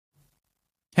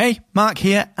Hey, Mark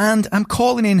here, and I'm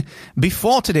calling in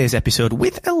before today's episode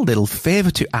with a little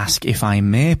favour to ask, if I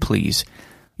may, please.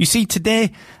 You see,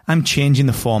 today I'm changing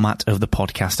the format of the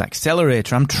Podcast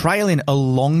Accelerator. I'm trialling a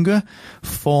longer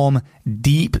form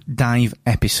deep dive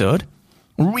episode,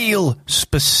 real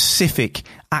specific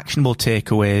actionable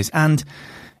takeaways, and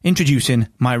introducing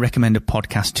my recommended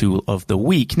podcast tool of the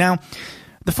week. Now,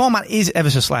 the format is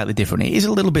ever so slightly different. It is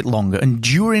a little bit longer, and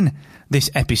during this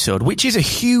episode, which is a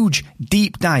huge,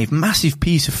 deep dive, massive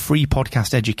piece of free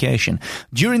podcast education,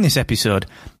 during this episode,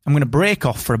 I'm going to break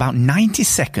off for about 90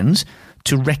 seconds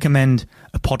to recommend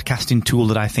a podcasting tool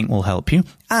that I think will help you.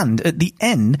 And at the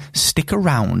end, stick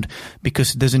around,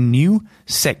 because there's a new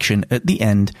section at the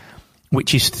end,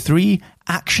 which is 3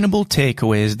 actionable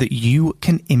takeaways that you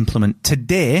can implement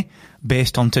today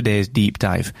based on today's deep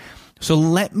dive. So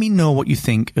let me know what you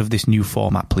think of this new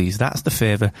format, please. That's the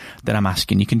favour that I'm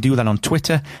asking. You can do that on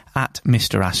Twitter at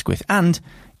Mr. Asquith, and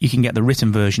you can get the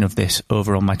written version of this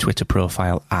over on my Twitter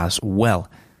profile as well.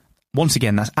 Once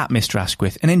again, that's at Mr.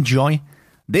 Asquith, and enjoy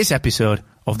this episode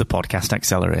of the Podcast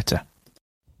Accelerator.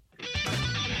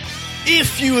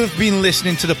 If you have been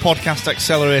listening to the Podcast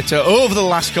Accelerator over the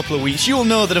last couple of weeks, you'll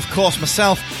know that, of course,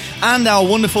 myself and our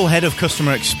wonderful head of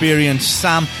customer experience,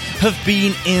 Sam, have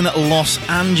been in Los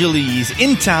Angeles,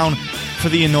 in town, for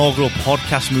the inaugural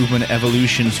Podcast Movement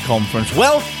Evolutions Conference.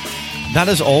 Well, that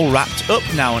is all wrapped up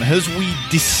now, and as we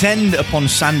descend upon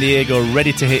San Diego,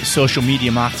 ready to hit social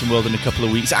media marketing world in a couple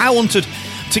of weeks, I wanted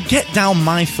to get down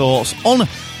my thoughts on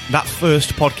that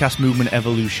first Podcast Movement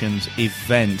Evolutions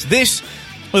event. This,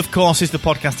 of course, is the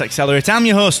Podcast Accelerator. I'm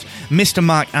your host, Mr.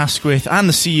 Mark Asquith. I'm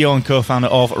the CEO and co-founder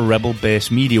of Rebel Base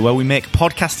Media, where we make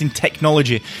podcasting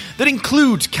technology that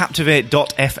includes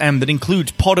Captivate.fm, that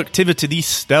includes Productivity, the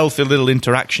stealthy little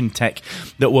interaction tech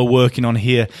that we're working on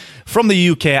here from the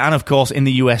UK and, of course, in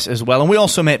the US as well. And we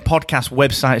also make podcast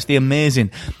websites, the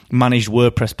amazing managed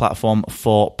WordPress platform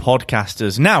for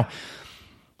podcasters. Now,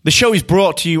 the show is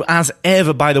brought to you, as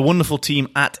ever, by the wonderful team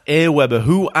at Aweber,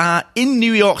 who are in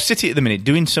New York City at the minute,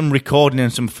 doing some recording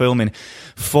and some filming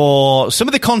for some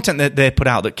of the content that they put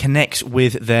out that connects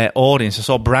with their audience. I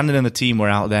saw Brandon and the team were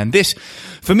out there, and this,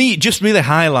 for me, just really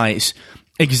highlights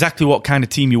exactly what kind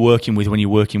of team you're working with when you're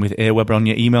working with Aweber on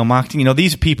your email marketing. You know,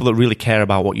 these are people that really care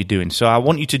about what you're doing. So I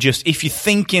want you to just, if you're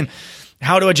thinking,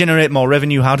 how do I generate more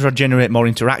revenue? How do I generate more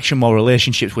interaction, more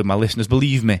relationships with my listeners?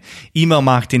 Believe me, email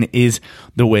marketing is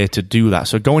the way to do that.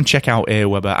 So go and check out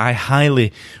Aweber. I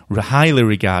highly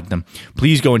regard them.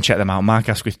 Please go and check them out,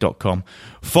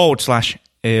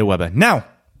 markasquith.com/Aweber. Now,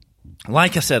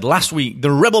 like I said, last week,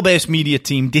 the Rebel Base Media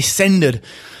team descended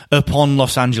upon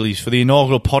Los Angeles for the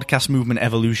inaugural Podcast Movement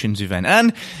Evolutions event.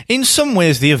 And in some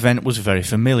ways, the event was very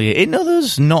familiar. In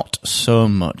others, not so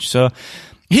much. So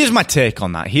here's my take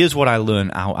on that. Here's what I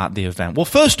learned out at the event. Well,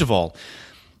 first of all,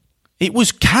 it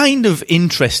was kind of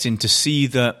interesting to see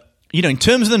that, you know, in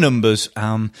terms of the numbers,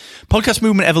 Podcast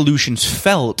Movement Evolutions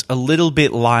felt a little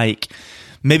bit like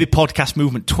maybe Podcast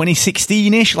Movement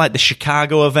 2016-ish, like the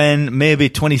Chicago event, maybe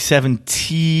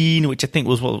 2017, which I think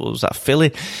was, what was that,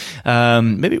 Philly?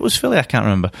 Maybe it was Philly, I can't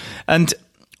remember. And,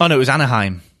 oh no, it was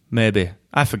Anaheim, maybe.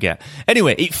 I forget.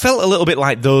 Anyway, it felt a little bit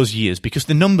like those years because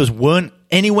the numbers weren't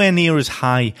anywhere near as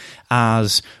high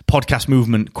as Podcast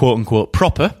Movement, quote-unquote,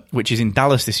 proper, which is in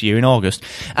Dallas this year in August.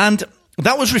 And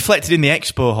that was reflected in the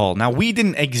expo hall. Now, we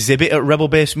didn't exhibit at Rebel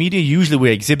Base Media. Usually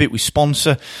we exhibit, we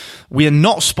sponsor. We are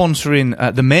not sponsoring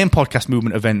the main Podcast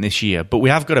Movement event this year, but we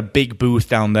have got a big booth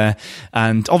down there,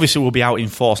 and obviously we'll be out in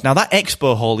force. Now, that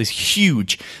expo hall is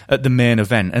huge at the main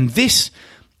event, and this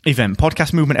event,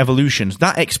 Podcast Movement Evolutions,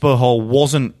 that expo hall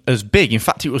wasn't as big. In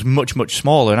fact, it was much, much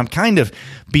smaller. And I'm kind of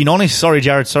being honest. Sorry,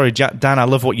 Jared. Sorry, Dan. I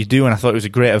love what you do, and I thought it was a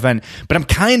great event. But I'm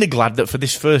kind of glad that for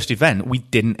this first event, we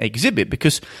didn't exhibit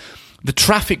because the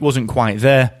traffic wasn't quite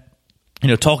there. You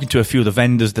know, talking to a few of the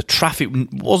vendors, the traffic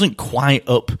wasn't quite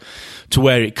up to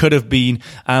where it could have been.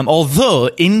 Although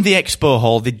in the expo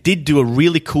hall, they did do a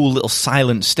really cool little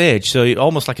silent stage. So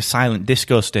almost like a silent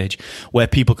disco stage where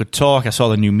people could talk. I saw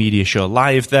the new media show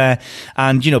live there.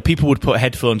 And, you know, people would put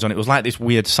headphones on. It was like this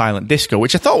weird silent disco,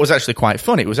 which I thought was actually quite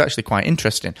fun. It was actually quite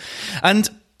interesting. And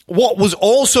what was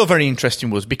also very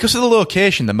interesting was because of the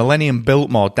location, the Millennium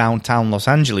Biltmore, downtown Los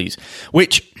Angeles,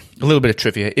 which, a little bit of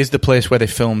trivia, is the place where they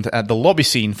filmed at the lobby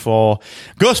scene for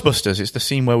Ghostbusters. It's the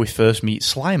scene where we first meet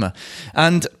Slimer.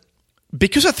 And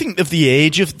because I think of the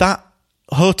age of that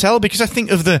hotel, because I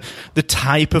think of the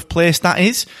type of place that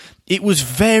is, it was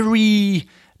very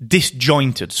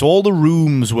disjointed. So all the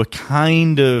rooms were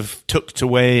kind of tucked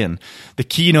away, and the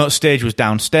keynote stage was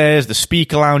downstairs, the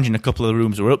speaker lounge and a couple of the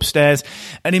rooms were upstairs.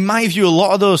 And in my view, a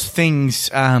lot of those things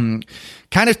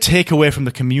kind of take away from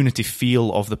the community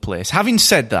feel of the place. Having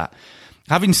said that,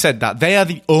 they are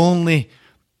the only,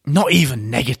 not even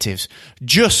negatives,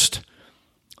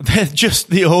 they're just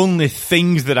the only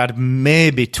things that I'd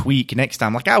maybe tweak next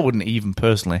time. Like, I wouldn't even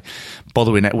personally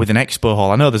bother with an expo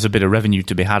hall. I know there's a bit of revenue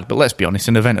to be had, but let's be honest,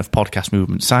 an event of Podcast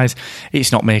Movement size,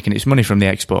 it's not making its money from the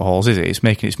expo halls, is it? It's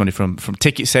making its money from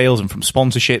ticket sales and from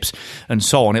sponsorships and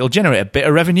so on. It'll generate a bit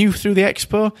of revenue through the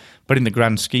expo, but in the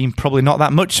grand scheme, probably not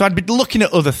that much. So I'd be looking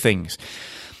at other things.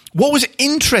 What was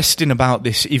interesting about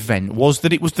this event was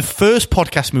that it was the first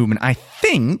Podcast Movement, I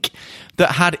think,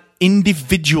 that had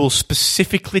individual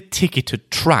specifically ticketed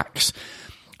tracks,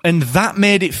 and that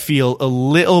made it feel a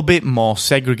little bit more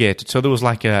segregated. So there was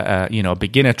like a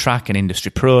beginner track, an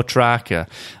industry pro track,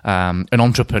 an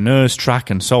entrepreneur's track,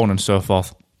 and so on and so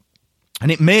forth. And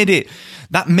it made it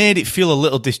feel a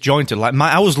little disjointed. Like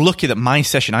I was lucky that my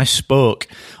session, I spoke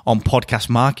on podcast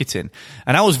marketing,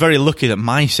 and I was very lucky that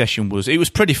my session was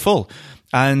pretty full.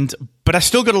 But I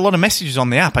still got a lot of messages on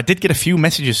the app. I did get a few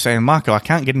messages saying, Marco, I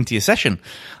can't get into your session.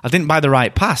 I didn't buy the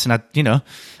right pass, and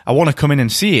I want to come in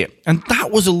and see it. And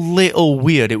that was a little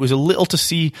weird. It was a little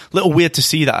weird to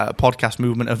see that at a Podcast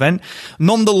Movement event.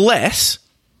 Nonetheless,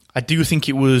 I do think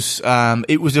it was a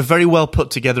very well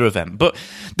put together event. But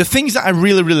the things that I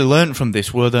really, really learned from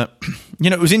this were that,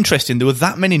 it was interesting. There were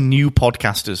that many new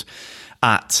podcasters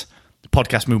at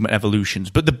Podcast Movement Evolutions.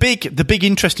 But the big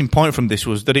interesting point from this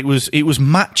was that it was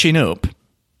matching up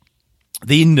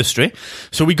the industry.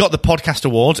 So we got the Podcast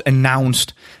Awards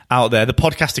announced out there, the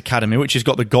Podcast Academy, which has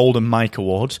got the Golden Mic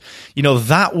Awards.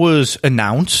 That was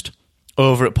announced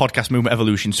over at Podcast Movement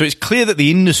Evolution. So it's clear that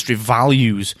the industry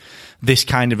values this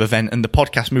kind of event and the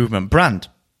Podcast Movement brand.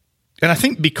 And I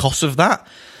think because of that,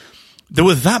 there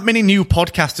were that many new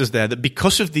podcasters there that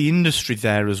because of the industry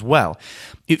there as well,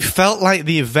 it felt like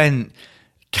the event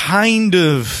kind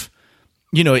of,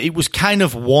 it was kind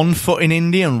of 1 foot in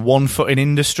indie and 1 foot in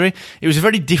industry. It was a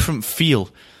very different feel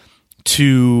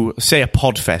to, say, a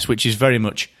Podfest, which is very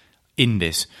much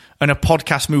indies, and a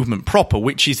Podcast Movement proper,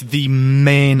 which is the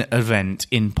main event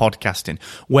in podcasting,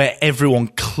 where everyone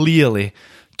clearly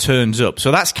turns up.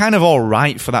 So that's kind of all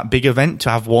right for that big event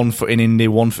to have 1 foot in indie,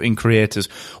 1 foot in creators,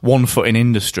 1 foot in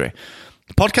industry.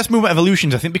 Podcast Movement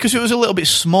Evolutions, I think, because it was a little bit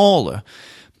smaller,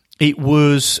 it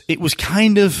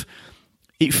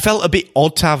felt a bit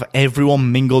odd to have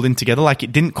everyone mingled in together. Like,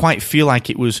 it didn't quite feel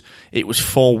like it was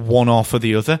for one or for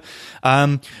the other.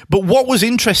 But what was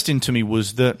interesting to me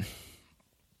was that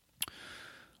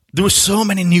there were so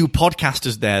many new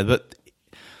podcasters there that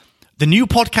the new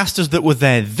podcasters that were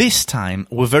there this time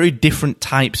were very different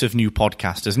types of new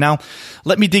podcasters. Now,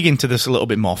 let me dig into this a little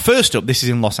bit more. First up, this is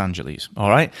in Los Angeles,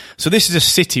 all right? So this is a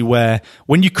city where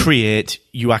when you create,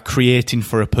 you are creating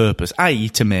for a purpose, i.e.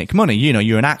 to make money.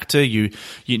 You're an actor, you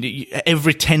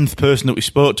every 10th person that we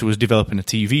spoke to was developing a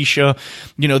TV show.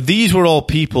 These were all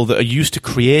people that are used to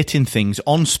creating things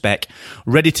on spec,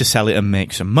 ready to sell it and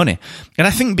make some money. And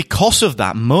I think because of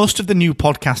that, most of the new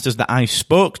podcasters that I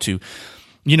spoke to,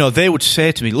 they would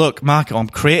say to me, look, Marco, I'm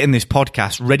creating this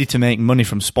podcast ready to make money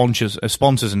from sponsors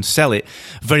and sell it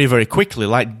very, very quickly.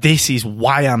 Like, this is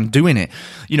why I'm doing it.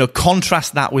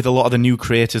 Contrast that with a lot of the new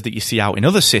creators that you see out in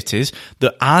other cities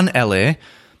that aren't LA.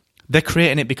 They're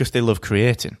creating it because they love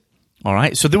creating. All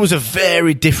right. So there was a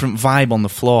very different vibe on the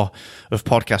floor of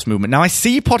Podcast Movement. Now, I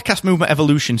see Podcast Movement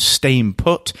Evolution staying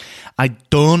put. I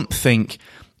don't think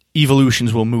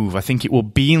Evolutions will move. I think it will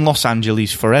be in Los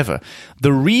Angeles forever.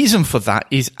 The reason for that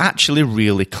is actually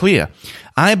really clear.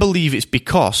 I believe it's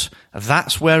because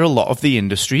that's where a lot of the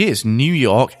industry is. New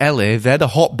York, LA, they're the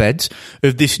hotbeds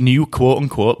of this new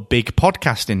quote-unquote big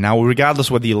podcasting. Now,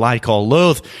 regardless whether you like or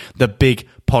loathe the big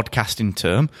podcasting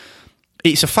term,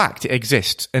 it's a fact. It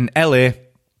exists. And LA,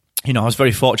 I was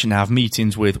very fortunate to have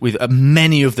meetings with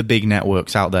many of the big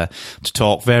networks out there to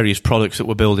talk various products that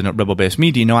we're building at Rebel Base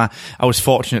Media. I was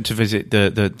fortunate to visit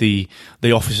the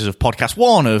offices of Podcast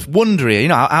One, of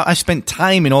Wondery. I spent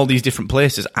time in all these different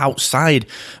places outside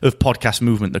of Podcast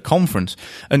Movement, the conference,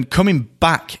 and coming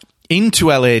back into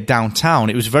LA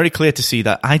downtown, it was very clear to see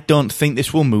that I don't think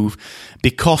this will move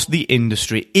because the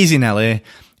industry is in LA,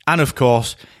 and of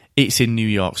course, it's in New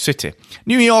York City.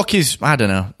 New York is, I don't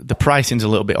know, the pricing's a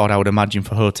little bit odd, I would imagine,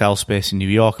 for hotel space in New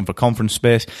York and for conference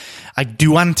space. I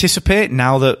do anticipate,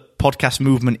 now that Podcast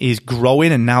Movement is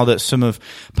growing and now that some of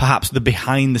perhaps the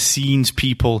behind-the-scenes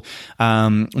people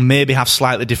maybe have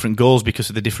slightly different goals because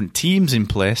of the different teams in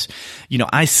place,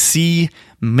 I see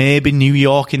maybe New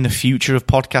York in the future of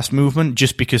Podcast Movement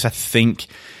just because I think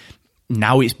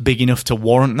now it's big enough to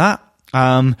warrant that.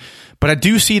 But I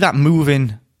do see that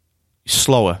moving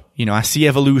slower. I see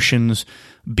Evolutions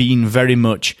being very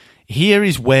much here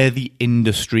is where the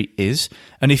industry is.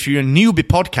 And if you're a newbie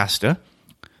podcaster,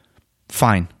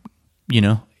 fine,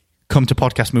 come to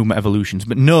Podcast Movement Evolutions,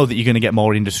 but know that you're going to get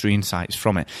more industry insights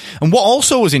from it. And what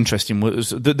also was interesting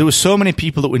was that there were so many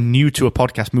people that were new to a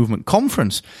Podcast Movement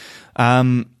conference.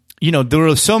 There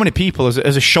were so many people, as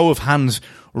a show of hands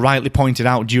rightly pointed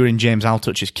out during James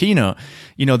Altuch's keynote,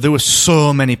 there were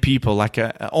so many people, like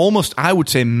almost, I would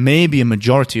say maybe a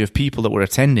majority of people that were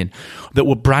attending that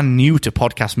were brand new to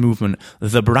Podcast Movement,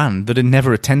 the brand, that had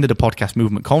never attended a Podcast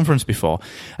Movement conference before.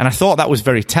 And I thought that was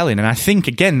very telling. And I think,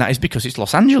 again, that is because it's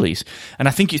Los Angeles. And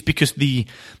I think it's because the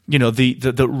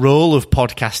role of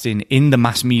podcasting in the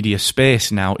mass media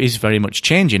space now is very much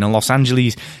changing. And Los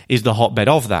Angeles is the hotbed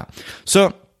of that.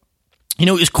 So, it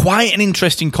was quite an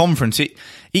interesting conference.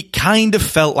 It kind of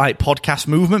felt like Podcast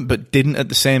Movement, but didn't at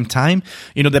the same time.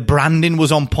 The branding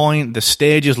was on point. I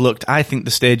think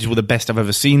the stages were the best I've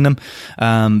ever seen them.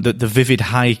 The vivid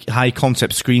high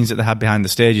concept screens that they had behind the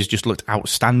stages just looked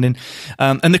outstanding.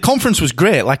 And the conference was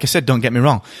great. Like I said, don't get me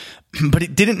wrong, but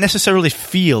it didn't necessarily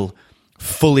feel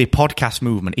fully Podcast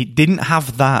Movement. It didn't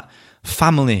have that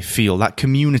family feel, that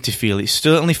community feel. It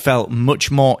certainly felt much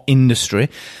more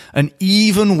industry. And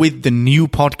even with the new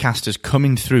podcasters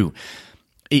coming through,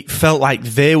 it felt like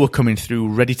they were coming through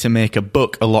ready to make a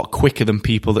buck a lot quicker than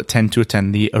people that tend to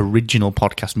attend the original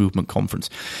Podcast Movement conference.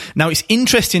 Now, it's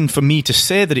interesting for me to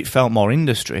say that it felt more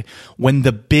industry when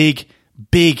the big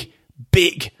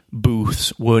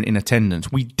booths weren't in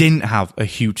attendance. We didn't have a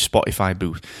huge Spotify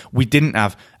booth. We didn't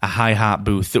have a iHeart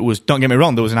booth that was, don't get me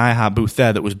wrong, there was an iHeart booth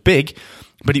there that was big,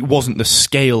 but it wasn't the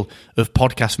scale of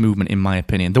Podcast Movement, in my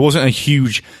opinion. There wasn't a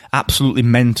huge, absolutely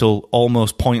mental,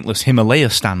 almost pointless Himalaya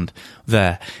stand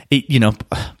there.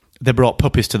 They brought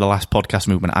puppies to the last Podcast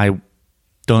Movement. I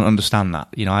don't understand that.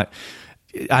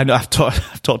 I've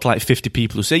talked to like 50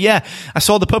 people who say, yeah, I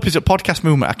saw the puppies at Podcast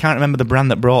Movement. I can't remember the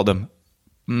brand that brought them.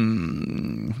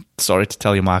 Sorry to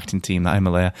tell your marketing team that,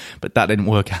 Himalaya, but that didn't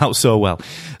work out so well.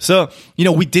 So,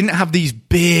 we didn't have these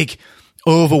big,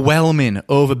 overwhelming,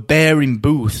 overbearing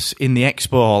booths in the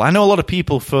expo hall. I know a lot of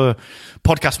people for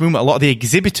Podcast Movement, a lot of the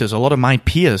exhibitors, a lot of my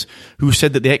peers who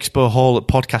said that the expo hall at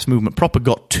Podcast Movement proper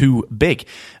got too big.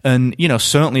 And,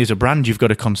 certainly as a brand, you've got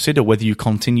to consider whether you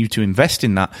continue to invest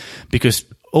in that, because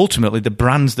ultimately the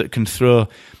brands that can throw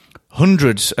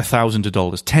hundreds of thousands of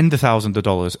dollars, tens of thousands of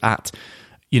dollars at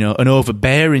an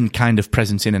overbearing kind of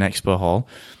presence in an expo hall,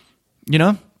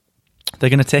 they're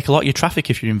going to take a lot of your traffic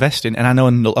if you're investing. And I know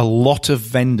a lot of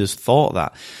vendors thought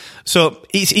that. So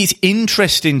it's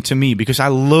interesting to me because I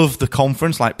love the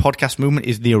conference. Like, Podcast Movement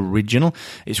is the original.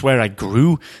 It's where I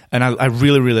grew, and I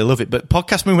really, really love it. But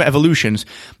Podcast Movement Evolutions,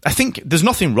 I think there's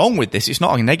nothing wrong with this. It's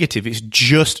not a negative. It's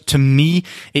just, to me,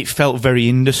 it felt very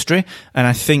industry. And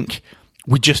I think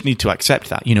we just need to accept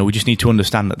that. We just need to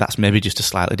understand that that's maybe just a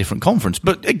slightly different conference.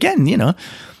 But again,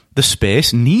 the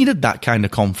space needed that kind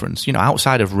of conference.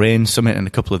 Outside of Rain Summit and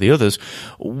a couple of the others,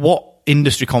 what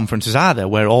industry conferences are there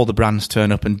where all the brands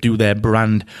turn up and do their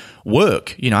brand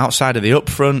work? Outside of the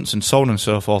upfronts and so on and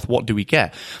so forth, what do we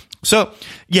get? So,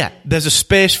 yeah, there's a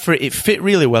space for it. It fit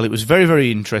really well. It was very,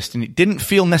 very interesting. It didn't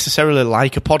feel necessarily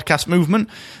like a Podcast Movement,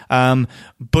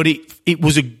 but it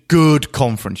was a good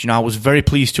conference. I was very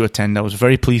pleased to attend. I was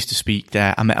very pleased to speak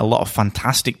there. I met a lot of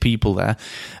fantastic people there,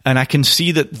 and I can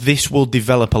see that this will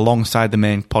develop alongside the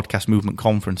main Podcast Movement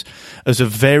conference as a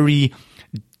very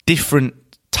different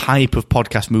type of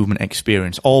Podcast Movement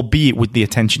experience, albeit with the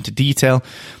attention to detail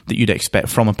that you'd expect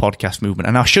from a Podcast Movement.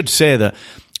 And I should say that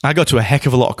I go to a heck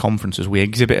of a lot of conferences. We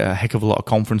exhibit at a heck of a lot of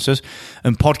conferences,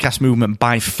 and Podcast Movement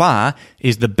by far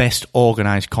is the best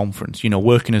organized conference.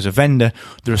 Working as a vendor,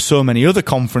 there are so many other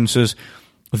conferences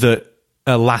that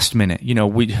are last minute.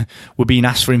 We're being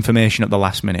asked for information at the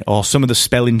last minute, or some of the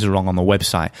spellings are wrong on the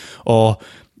website, or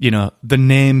the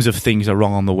names of things are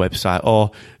wrong on the website,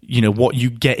 or what you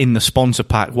get in the sponsor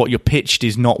pack, what you're pitched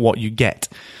is not what you get.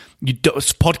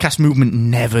 Podcast Movement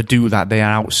never do that. They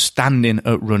are outstanding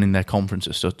at running their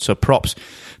conferences. So props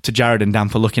to Jared and Dan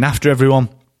for looking after everyone.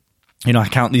 I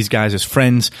count these guys as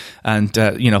friends, and,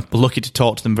 we're lucky to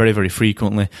talk to them very, very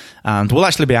frequently. And we'll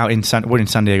actually be out we're in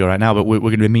San Diego right now, but we're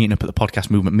going to be meeting up at the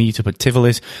Podcast Movement meetup at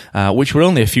Tivoli's, which we're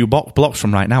only a few blocks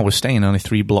from right now. We're staying only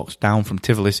 3 blocks down from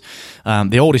Tivoli's,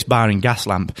 the oldest bar in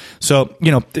Gaslamp. So,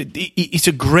 it's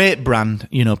a great brand.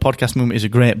 Podcast Movement is a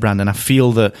great brand, and I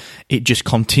feel that it just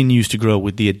continues to grow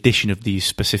with the addition of these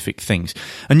specific things.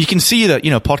 And you can see that,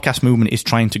 Podcast Movement is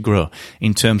trying to grow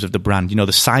in terms of the brand.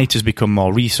 The site has become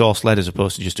more resource-led as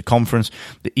opposed to just a conference.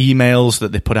 The emails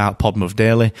that they put out, Podmove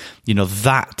Daily,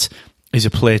 that is a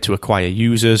play to acquire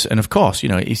users. And of course,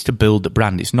 it's to build the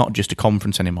brand. It's not just a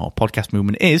conference anymore. Podcast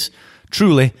Movement is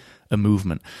truly a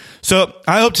movement. So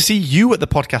I hope to see you at the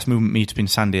Podcast Movement meetup in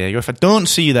San Diego. If I don't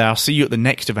see you there, I'll see you at the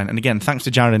next event. And again, thanks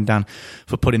to Jared and Dan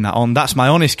for putting that on. That's my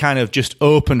honest kind of just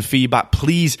open feedback.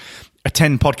 Please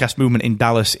attend Podcast Movement in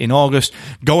Dallas in August.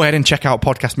 Go ahead and check out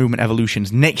Podcast Movement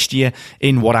Evolutions next year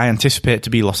in what I anticipate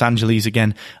to be Los Angeles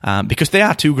again, because they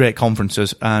are two great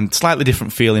conferences and slightly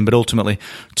different feeling, but ultimately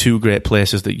two great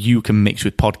places that you can mix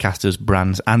with podcasters,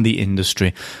 brands, and the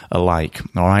industry alike.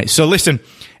 All right. So listen,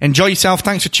 enjoy yourself.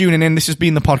 Thanks for tuning in. This has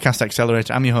been the Podcast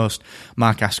Accelerator. I'm your host,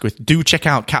 Mark Asquith. Do check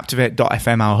out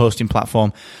Captivate.fm, our hosting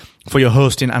platform, for your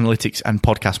hosting, analytics, and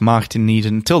podcast marketing needs.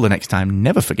 And until the next time,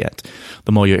 never forget,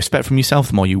 the more you expect from yourself,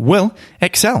 the more you will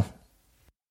excel.